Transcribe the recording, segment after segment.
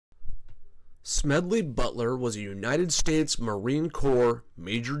Smedley Butler was a United States Marine Corps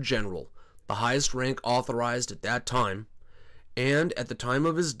Major General, the highest rank authorized at that time, and at the time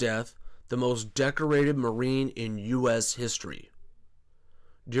of his death, the most decorated Marine in U.S. history.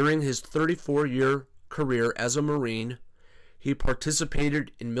 During his 34-year career as a Marine, he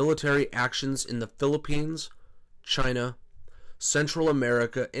participated in military actions in the Philippines, China, Central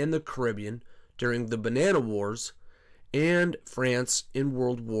America, and the Caribbean during the Banana Wars, and France in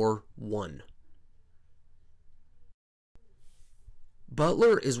World War I.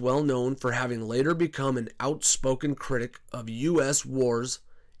 Butler is well known for having later become an outspoken critic of U.S. wars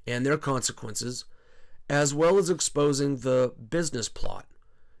and their consequences, as well as exposing the business plot,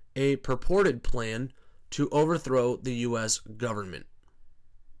 a purported plan to overthrow the U.S. government.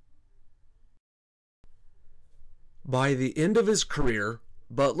 By the end of his career,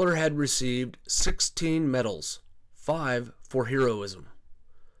 Butler had received 16 medals, 5 for heroism.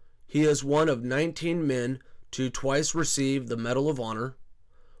 He is one of 19 men to twice receive the Medal of Honor,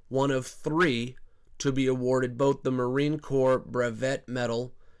 one of 3 to be awarded both the Marine Corps Brevet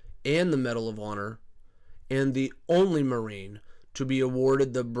Medal and the Medal of Honor, and the only Marine to be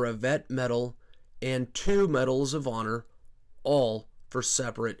awarded the Brevet Medal and 2 Medals of Honor, all for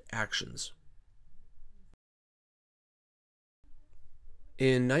separate actions.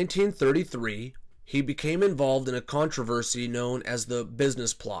 In 1933, he became involved in a controversy known as the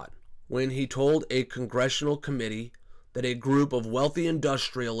business plot, when he told a congressional committee that a group of wealthy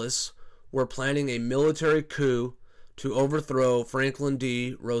industrialists were planning a military coup to overthrow Franklin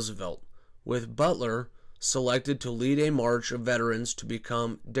D. Roosevelt, with Butler selected to lead a march of veterans to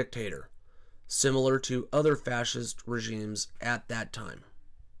become dictator, similar to other fascist regimes at that time.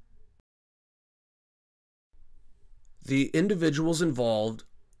 The individuals involved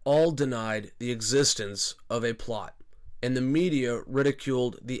all denied the existence of a plot, and the media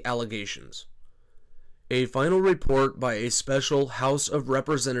ridiculed the allegations. A final report by a special House of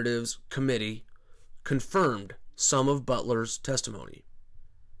Representatives committee confirmed some of Butler's testimony.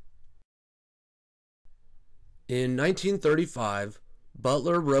 In 1935,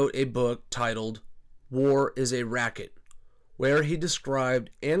 Butler wrote a book titled "War is a Racket," where he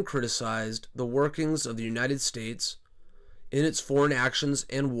described and criticized the workings of the United States in its foreign actions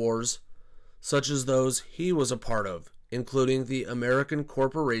and wars, such as those he was a part of, including the American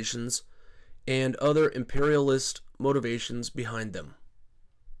corporations and other imperialist motivations behind them.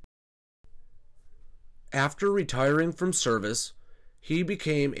 After retiring from service, he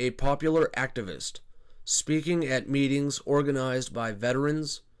became a popular activist, speaking at meetings organized by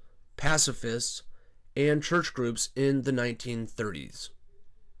veterans, pacifists, and church groups in the 1930s.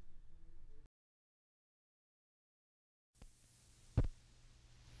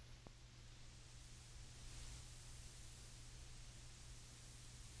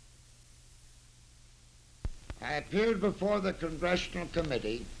 I appeared before the Congressional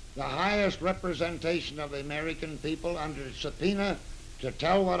Committee, the highest representation of the American people, under subpoena to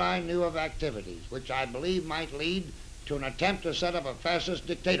tell what I knew of activities which I believe might lead to an attempt to set up a fascist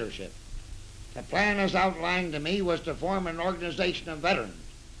dictatorship. The plan as outlined to me was to form an organization of veterans,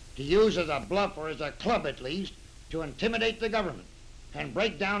 to use as a bluff, or as a club at least, to intimidate the government and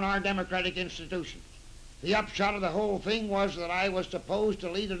break down our democratic institutions. The upshot of the whole thing was that I was supposed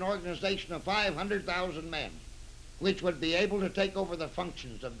to lead an organization of 500,000 men, which would be able to take over the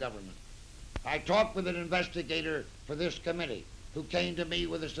functions of government. I talked with an investigator for this committee who came to me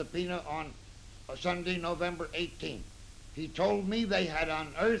with a subpoena on Sunday, November 18th. He told me they had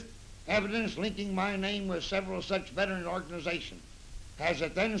unearthed evidence linking my name with several such veteran organizations. As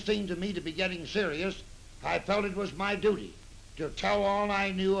it then seemed to me to be getting serious, I felt it was my duty to tell all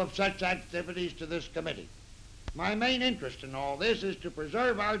I knew of such activities to this committee. My main interest in all this is to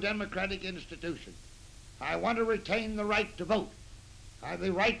preserve our democratic institutions. I want to retain the right to vote,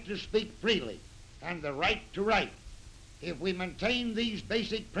 the right to speak freely, and the right to write. If we maintain these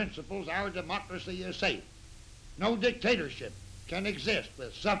basic principles, our democracy is safe. No dictatorship can exist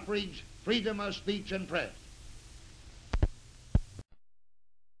with suffrage, freedom of speech, and press.